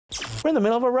We're in the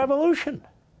middle of a revolution.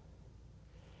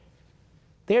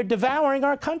 They're devouring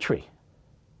our country.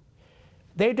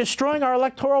 They're destroying our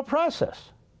electoral process.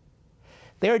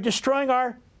 They're destroying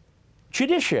our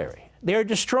judiciary. They're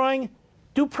destroying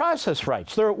due process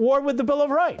rights. They're at war with the Bill of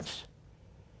Rights.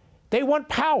 They want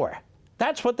power.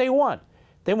 That's what they want.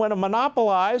 They want to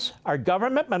monopolize our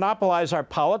government, monopolize our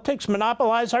politics,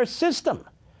 monopolize our system.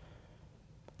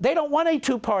 They don't want a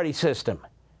two-party system.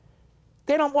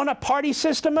 They don't want a party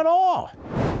system at all.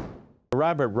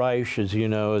 Robert Reich, as you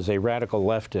know, is a radical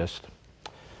leftist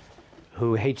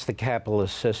who hates the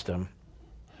capitalist system,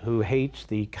 who hates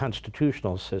the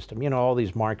constitutional system. You know, all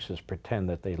these Marxists pretend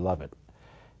that they love it.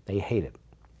 They hate it.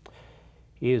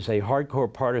 He is a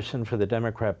hardcore partisan for the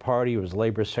Democrat Party. He was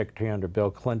Labor Secretary under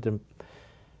Bill Clinton.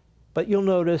 But you'll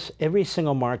notice every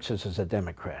single Marxist is a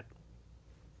Democrat,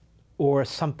 or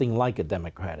something like a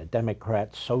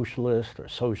Democrat socialist or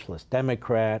socialist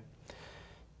Democrat.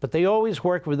 But they always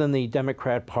work within the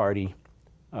Democrat Party.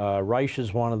 Reich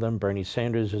is one of them, Bernie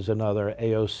Sanders is another,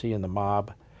 AOC and the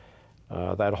mob,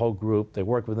 that whole group. They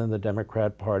work within the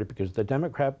Democrat Party because the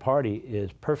Democrat Party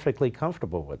is perfectly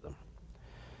comfortable with them.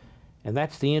 And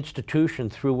that's the institution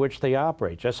through which they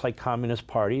operate, just like communist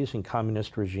parties and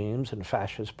communist regimes and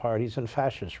fascist parties and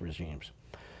fascist regimes.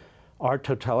 Our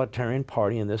totalitarian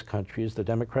party in this country is the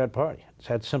Democrat Party. It's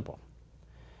that simple.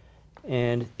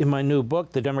 And in my new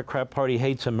book, The Democrat Party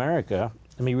Hates America,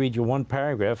 let me read you one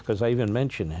paragraph because I even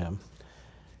mentioned him.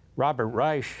 Robert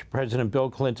Reich, President Bill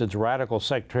Clinton's radical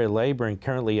Secretary of Labor and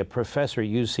currently a professor at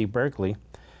UC Berkeley,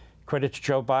 credits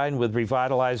Joe Biden with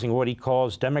revitalizing what he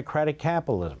calls democratic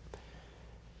capitalism.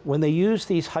 When they use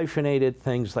these hyphenated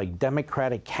things like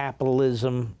democratic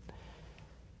capitalism,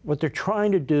 what they're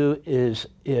trying to do is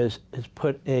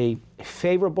put a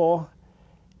favorable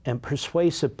and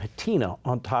persuasive patina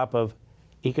on top of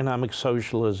economic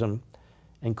socialism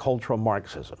and cultural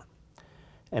Marxism.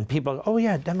 And people go, oh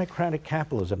yeah, democratic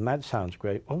capitalism, that sounds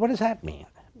great. Well, what does that mean?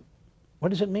 What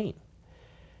does it mean?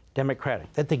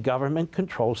 Democratic, that the government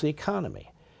controls the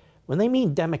economy. When they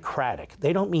mean democratic,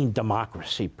 they don't mean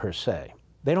democracy per se.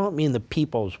 They don't mean the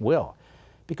people's will,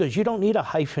 because you don't need a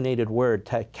hyphenated word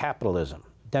to capitalism,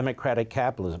 democratic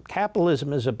capitalism.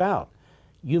 Capitalism is about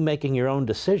you making your own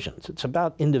decisions. It's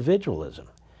about individualism.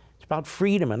 It's about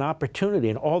freedom and opportunity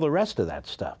and all the rest of that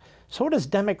stuff. So what does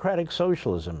democratic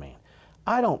socialism mean?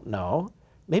 I don't know.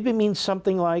 Maybe it means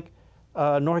something like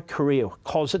North Korea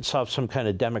calls itself some kind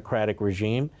of democratic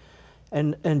regime.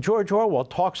 And George Orwell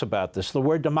talks about this. The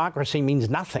word democracy means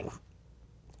nothing,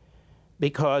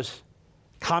 because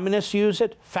communists use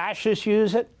it, fascists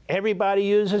use it, everybody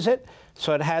uses it,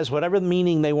 so it has whatever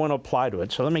meaning they want to apply to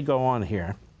it. So let me go on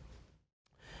here.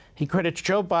 He credits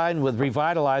Joe Biden with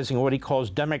revitalizing what he calls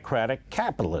democratic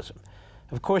capitalism.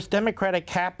 Of course, democratic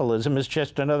capitalism is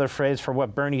just another phrase for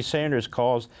what Bernie Sanders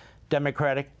calls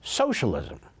democratic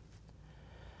socialism,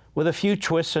 with a few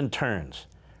twists and turns.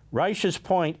 Reich's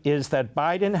point is that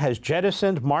Biden has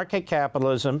jettisoned market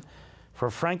capitalism for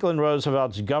Franklin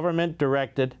Roosevelt's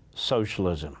government-directed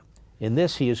socialism. In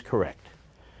this, he is correct.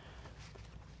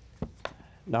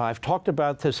 Now, I've talked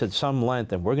about this at some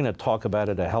length, and we're going to talk about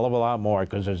it a hell of a lot more,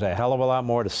 because there's a hell of a lot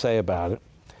more to say about it.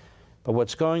 But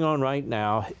what's going on right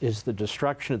now is the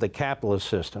destruction of the capitalist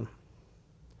system,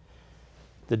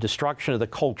 the destruction of the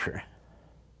culture,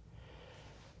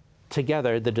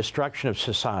 together the destruction of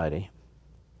society,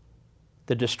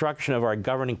 the destruction of our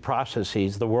governing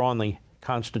processes, the war on the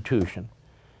Constitution,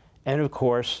 and of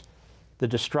course, the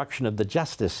destruction of the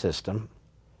justice system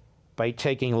by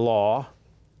taking law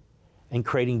and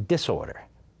creating disorder,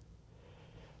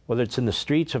 whether it's in the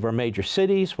streets of our major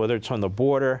cities, whether it's on the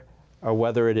border, or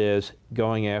whether it is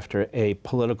going after a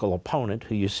political opponent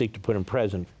who you seek to put in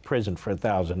prison for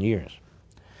 1,000 years.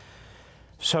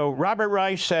 So Robert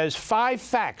Reich says 5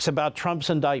 facts about Trump's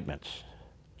indictments.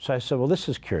 So I said, well, this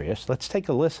is curious. Let's take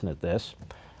a listen at this.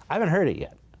 I haven't heard it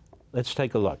yet. Let's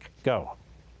take a look. Go.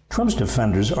 Trump's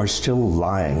defenders are still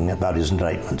lying about his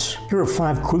indictments. Here are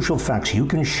 5 crucial facts you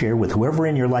can share with whoever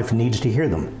in your life needs to hear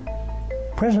them.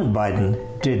 President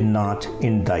Biden did not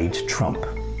indict Trump.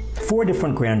 4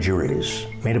 different grand juries,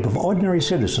 made up of ordinary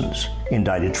citizens,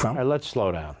 indicted Trump. All right, let's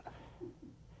slow down.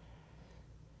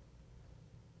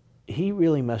 He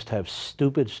really must have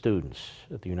stupid students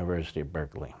at the University of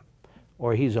Berkeley,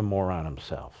 or he's a moron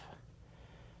himself.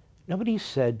 Nobody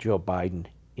said Joe Biden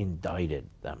indicted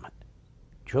them.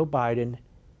 Joe Biden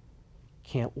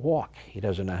can't walk. He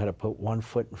doesn't know how to put one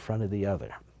foot in front of the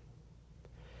other.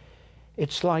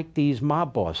 It's like these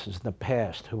mob bosses in the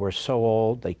past who were so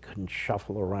old they couldn't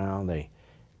shuffle around. They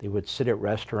would sit at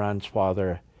restaurants while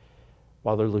their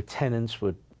lieutenants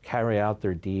would carry out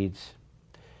their deeds.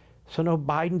 So no,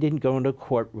 Biden didn't go into a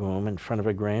courtroom in front of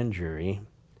a grand jury,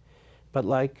 but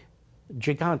like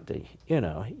Gigante, you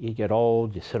know, you get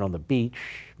old, you sit on the beach,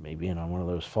 maybe on one of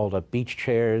those fold-up beach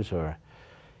chairs, or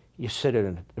you sit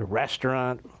in a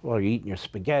restaurant while you're eating your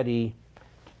spaghetti,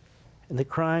 and the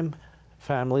crime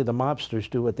family, the mobsters,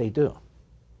 do what they do.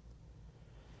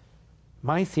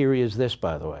 My theory is this,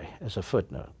 by the way, as a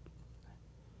footnote,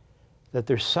 that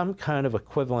there's some kind of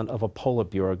equivalent of a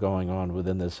Politburo going on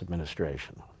within this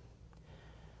administration.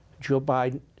 Joe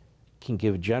Biden can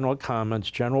give general comments,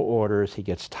 general orders. He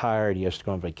gets tired. He has to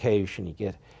go on vacation.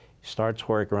 He starts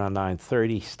work around 9:30.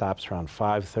 He stops around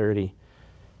 5:30.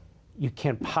 You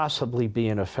can't possibly be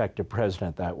an effective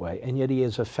president that way. And yet he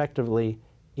has effectively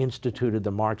instituted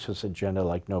the Marxist agenda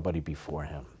like nobody before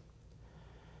him.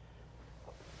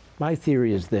 My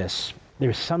theory is this.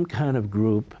 There's some kind of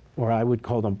group, or I would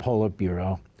call them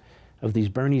Politburo, of these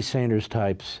Bernie Sanders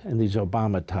types and these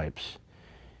Obama types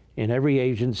in every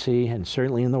agency and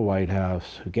certainly in the White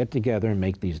House who get together and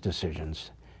make these decisions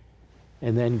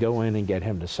and then go in and get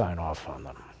him to sign off on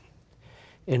them.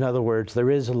 In other words,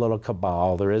 there is a little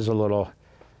cabal, there is a little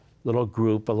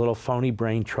group, a little phony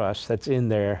brain trust that's in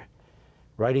there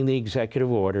writing the executive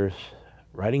orders,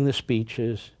 writing the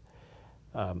speeches,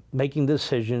 making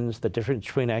decisions, the difference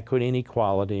between equity and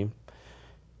equality.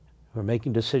 We're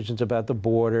making decisions about the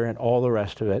border and all the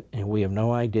rest of it, and we have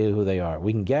no idea who they are.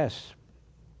 We can guess,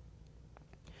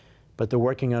 but they're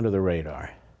working under the radar.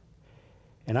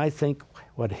 And I think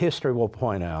what history will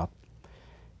point out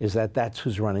is that that's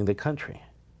who's running the country,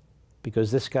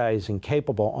 because this guy is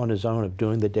incapable on his own of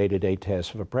doing the day-to-day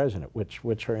tasks of a president,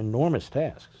 which are enormous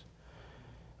tasks.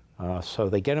 So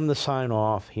they get him to sign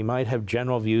off. He might have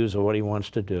general views of what he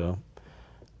wants to do.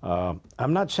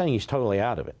 I'm not saying he's totally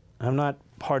out of it. I'm not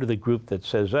part of the group that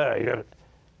says, no,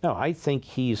 I think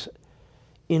he's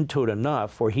into it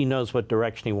enough where he knows what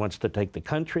direction he wants to take the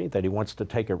country, that he wants to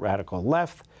take it radical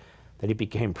left, that he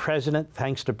became president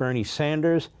thanks to Bernie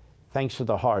Sanders, thanks to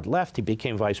the hard left. He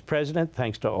became vice president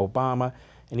thanks to Obama,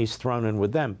 and he's thrown in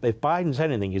with them. If Biden's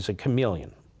anything, he's a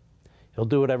chameleon. He'll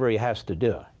do whatever he has to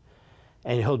do.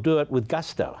 And he'll do it with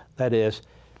gusto. That is,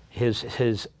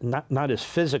 not his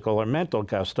physical or mental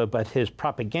gusto, but his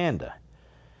propaganda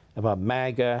about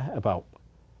MAGA, about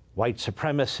white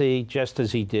supremacy, just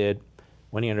as he did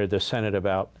when he entered the Senate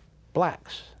about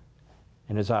blacks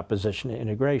and his opposition to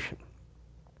integration.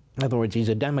 In other words, he's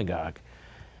a demagogue.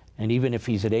 And even if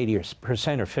he's at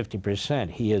 80% or 50%,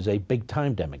 he is a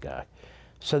big-time demagogue.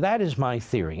 So that is my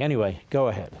theory. Anyway, go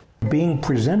ahead. Being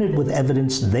presented with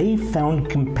evidence they found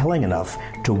compelling enough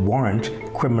to warrant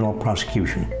criminal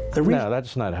prosecution. No,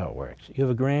 that's not how it works. You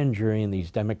have a grand jury in these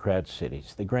Democrat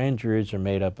cities. The grand juries are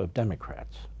made up of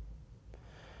Democrats.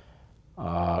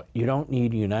 You don't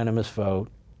need a unanimous vote.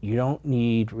 You don't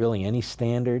need really any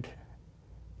standard,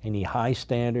 any high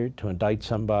standard to indict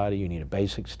somebody. You need a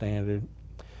basic standard.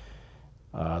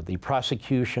 The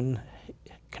prosecution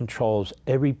controls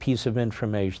every piece of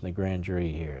information the grand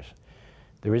jury hears.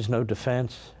 There is no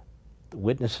defense. The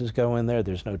witnesses go in there.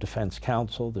 There's no defense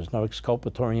counsel. There's no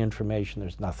exculpatory information.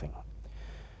 There's nothing.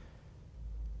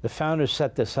 The founders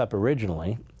set this up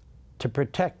originally to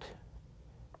protect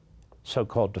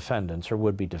so-called defendants or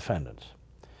would-be defendants.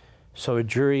 So a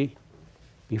jury,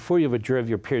 before you have a jury of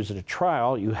your peers at a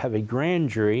trial, you have a grand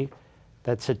jury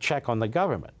that's a check on the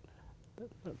government.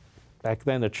 Back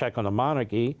then, a check on the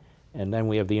monarchy, and then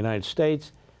we have the United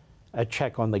States, a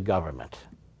check on the government,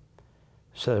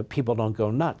 so that people don't go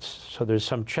nuts. So there's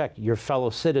some check. Your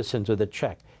fellow citizens are the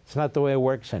check. It's not the way it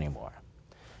works anymore.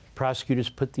 Prosecutors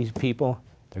put these people,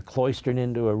 they're cloistered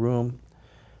into a room.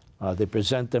 They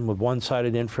present them with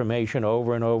one-sided information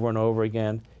over and over and over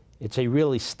again. It's a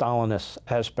really Stalinist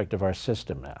aspect of our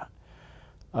system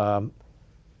now.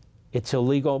 It's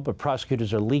illegal, but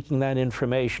prosecutors are leaking that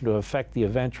information to affect the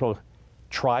eventual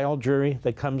trial jury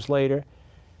that comes later.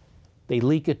 They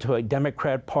leak it to a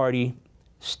Democrat Party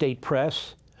state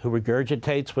press who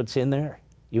regurgitates what's in there,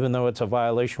 even though it's a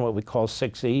violation of what we call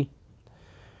 6E.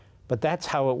 But that's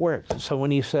how it works. So when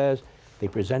he says they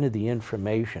presented the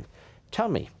information, tell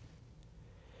me,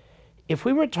 if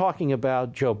we were talking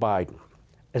about Joe Biden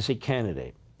as a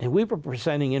candidate, and we were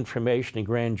presenting information in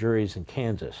grand juries in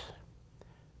Kansas,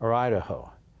 or Idaho,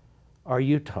 or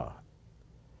Utah,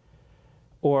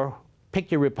 or pick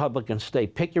your Republican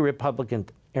state, pick your Republican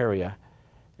area,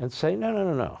 and say,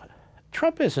 no.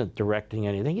 Trump isn't directing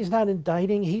anything. He's not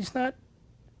indicting. He's not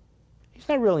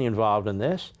really involved in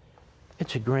this.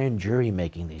 It's a grand jury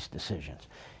making these decisions.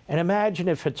 And imagine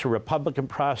if it's a Republican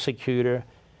prosecutor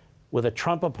with a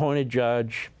Trump-appointed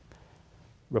judge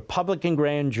Republican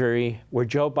grand jury where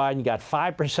Joe Biden got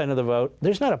 5% of the vote.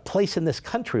 There's not a place in this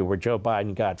country where Joe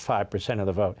Biden got 5% of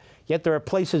the vote. Yet there are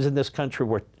places in this country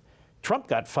where Trump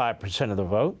got 5% of the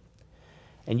vote.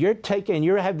 And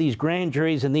you have these grand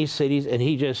juries in these cities, and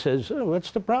he just says, oh,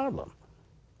 what's the problem?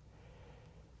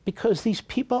 Because these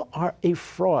people are a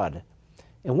fraud.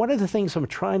 And one of the things I'm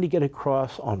trying to get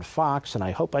across on Fox, and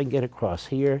I hope I can get across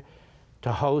here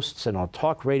to hosts and on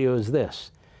talk radio, is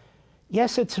this.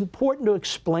 Yes, it's important to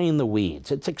explain the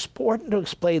weeds. It's important to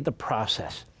explain the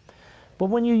process. But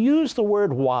when you use the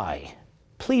word why,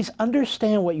 please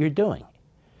understand what you're doing.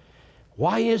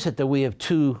 Why is it that we have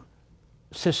two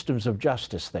systems of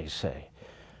justice, they say?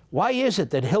 Why is it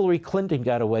that Hillary Clinton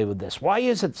got away with this? Why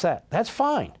is it that? That's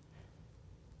fine.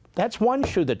 That's one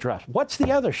shoe that drops. What's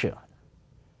the other shoe?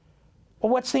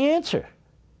 Well, what's the answer?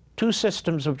 Two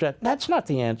systems of justice. That's not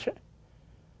the answer.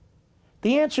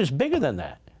 The answer is bigger than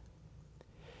that.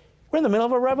 We're in the middle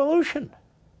of a revolution.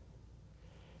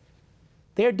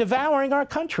 They're devouring our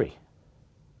country.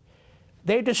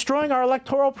 They're destroying our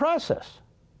electoral process.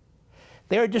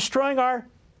 They're destroying our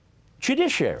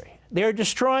judiciary. They're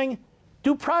destroying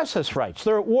due process rights.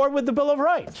 They're at war with the Bill of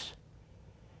Rights.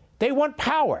 They want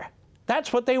power.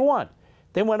 That's what they want.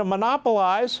 They want to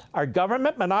monopolize our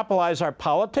government, monopolize our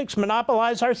politics,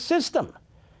 monopolize our system.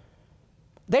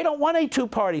 They don't want a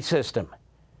two-party system.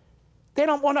 They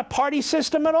don't want a party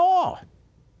system at all.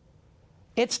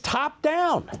 It's top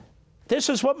down. This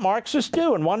is what Marxists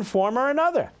do in one form or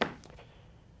another.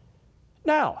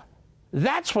 Now,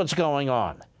 that's what's going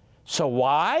on. So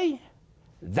why?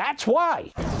 That's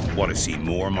why. Want to see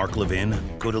more Mark Levin?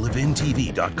 Go to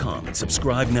levintv.com and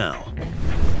subscribe now.